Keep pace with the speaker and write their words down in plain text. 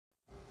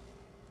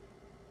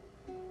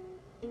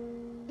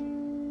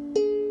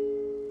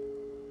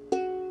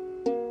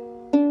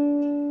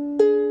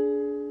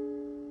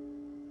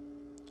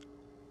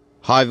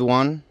Hi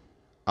everyone,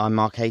 I'm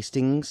Mark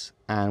Hastings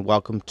and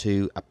welcome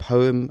to A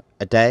Poem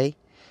a Day,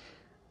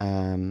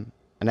 an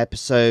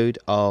episode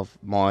of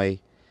my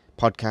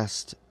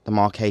podcast, The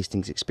Mark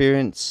Hastings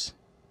Experience,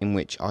 in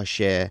which I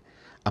share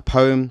a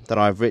poem that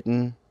I've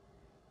written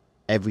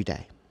every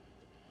day.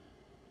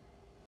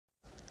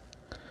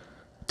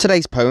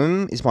 Today's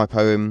poem is my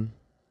poem,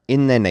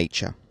 In Their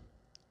Nature,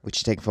 which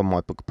is taken from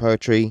my book of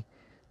poetry,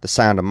 The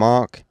Sound of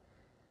Mark,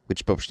 which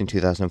was published in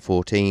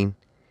 2014,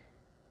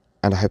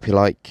 and I hope you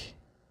like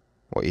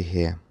what you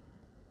hear.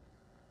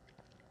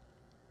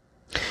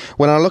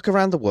 When I look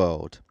around the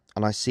world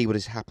and I see what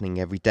is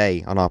happening every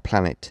day on our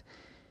planet,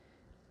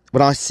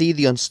 when I see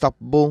the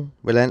unstoppable,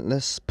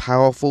 relentless,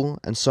 powerful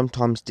and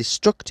sometimes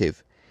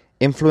destructive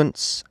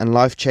influence and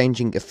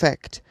life-changing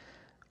effect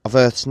of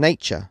Earth's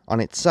nature on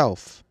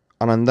itself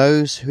and on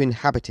those who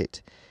inhabit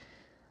it,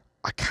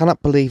 I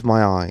cannot believe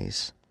my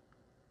eyes.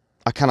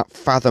 I cannot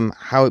fathom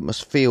how it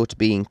must feel to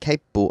be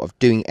incapable of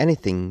doing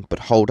anything but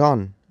hold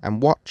on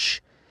and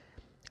watch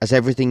as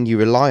everything you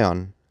rely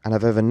on and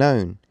have ever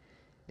known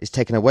is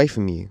taken away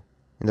from you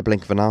in the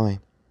blink of an eye.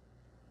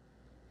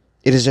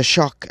 It is a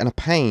shock and a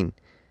pain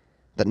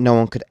that no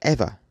one could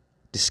ever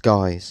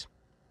disguise.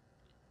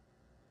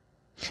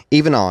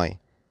 Even I,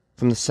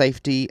 from the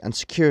safety and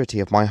security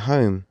of my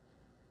home,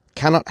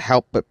 cannot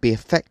help but be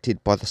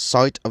affected by the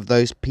sight of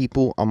those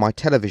people on my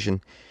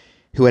television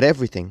who had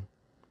everything,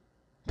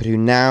 but who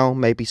now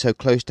may be so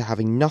close to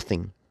having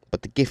nothing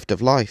but the gift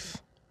of life.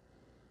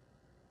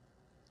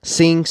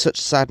 Seeing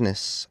such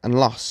sadness and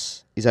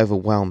loss is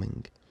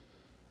overwhelming,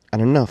 and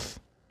enough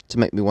to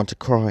make me want to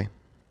cry.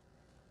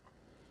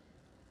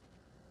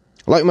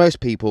 Like most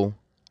people,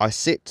 I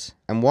sit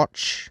and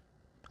watch,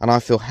 and I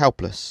feel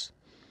helpless,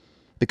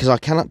 because I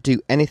cannot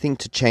do anything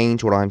to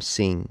change what I'm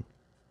seeing.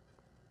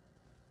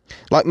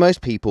 Like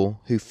most people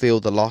who feel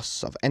the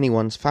loss of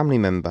anyone's family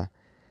member,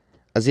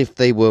 as if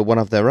they were one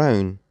of their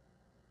own,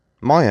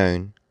 my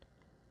own,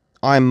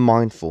 I am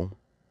mindful,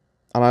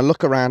 and I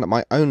look around at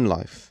my own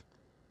life,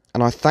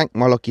 and I thank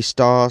my lucky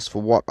stars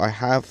for what I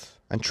have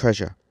and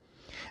treasure,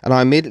 and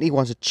I immediately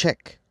want to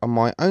check on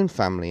my own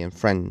family and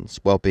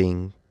friends'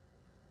 well-being.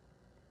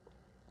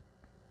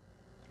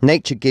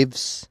 Nature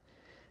gives,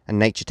 and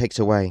nature takes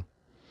away,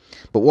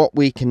 but what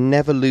we can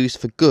never lose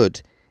for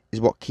good is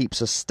what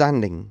keeps us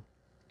standing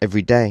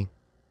every day.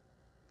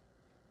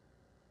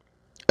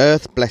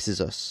 Earth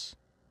blesses us,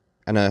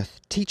 and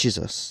Earth teaches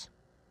us.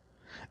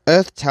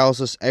 Earth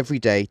tells us every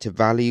day to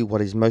value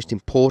what is most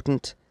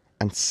important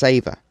and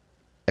savour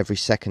every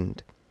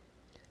second.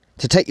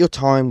 To take your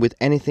time with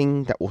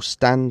anything that will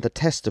stand the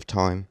test of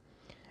time,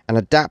 and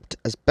adapt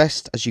as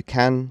best as you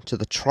can to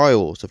the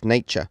trials of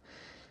nature,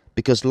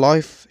 because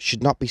life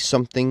should not be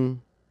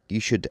something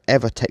you should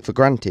ever take for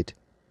granted,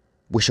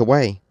 wish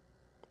away,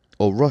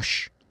 or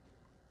rush.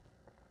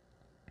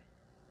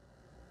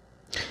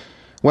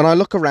 When I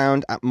look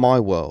around at my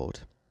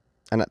world,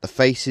 and at the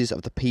faces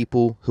of the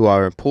people who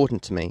are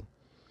important to me,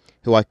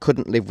 who I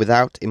couldn't live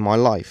without in my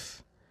life,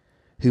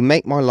 who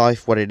make my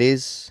life what it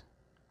is,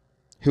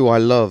 who I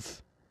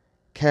love,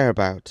 care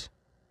about,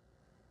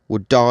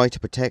 would die to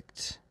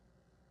protect,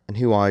 and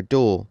who I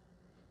adore,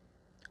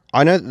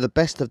 I know that the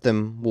best of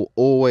them will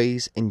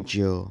always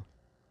endure.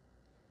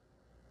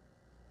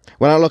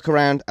 When I look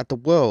around at the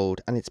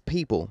world and its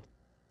people,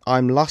 I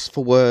am lost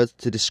for words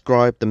to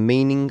describe the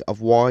meaning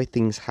of why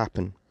things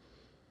happen,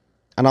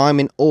 and I am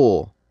in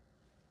awe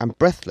and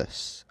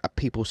breathless at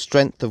people's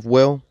strength of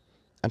will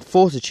and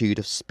fortitude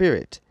of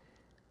spirit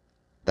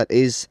that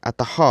is at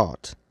the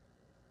heart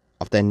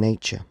of their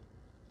nature.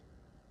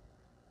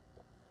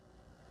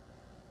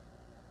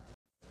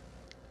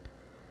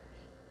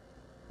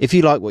 If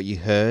you like what you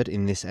heard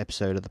in this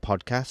episode of the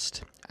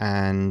podcast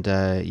and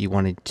you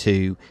wanted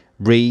to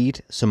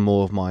read some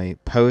more of my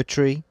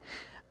poetry,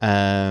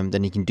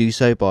 then you can do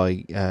so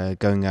by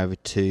going over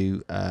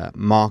to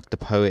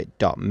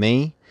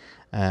markthepoet.me.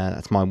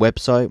 That's my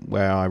website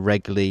where I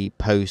regularly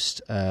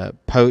post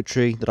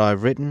poetry that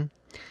I've written.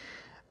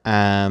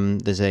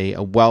 There's a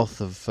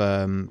wealth of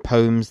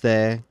poems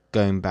there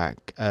going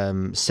back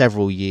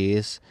several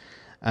years.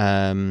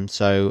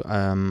 So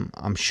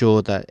I'm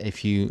sure that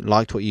if you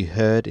liked what you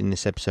heard in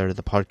this episode of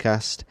the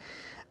podcast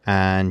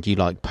and you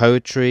like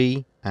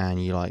poetry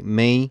and you like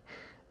me,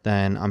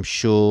 then I'm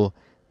sure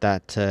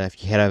that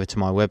if you head over to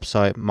my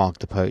website,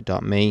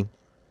 markthepoet.me,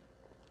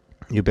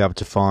 you'll be able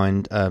to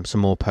find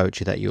some more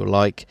poetry that you'll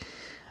like.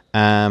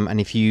 And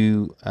if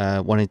you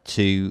wanted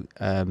to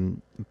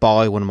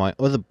buy one of my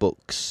other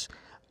books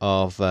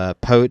of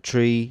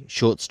poetry,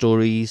 short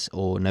stories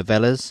or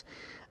novellas,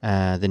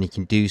 then you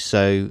can do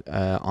so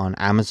on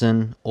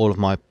Amazon. All of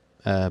my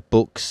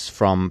books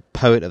from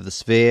Poet of the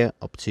Sphere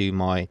up to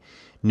my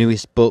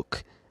newest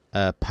book,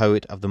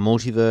 Poet of the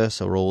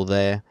Multiverse, are all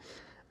there.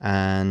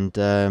 And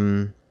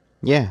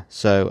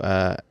so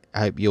I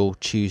hope you'll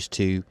choose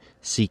to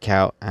seek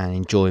out and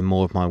enjoy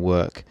more of my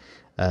work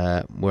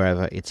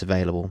wherever it's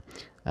available.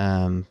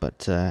 I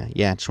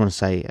just want to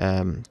say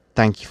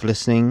thank you for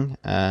listening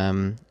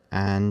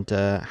and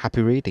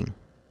happy reading.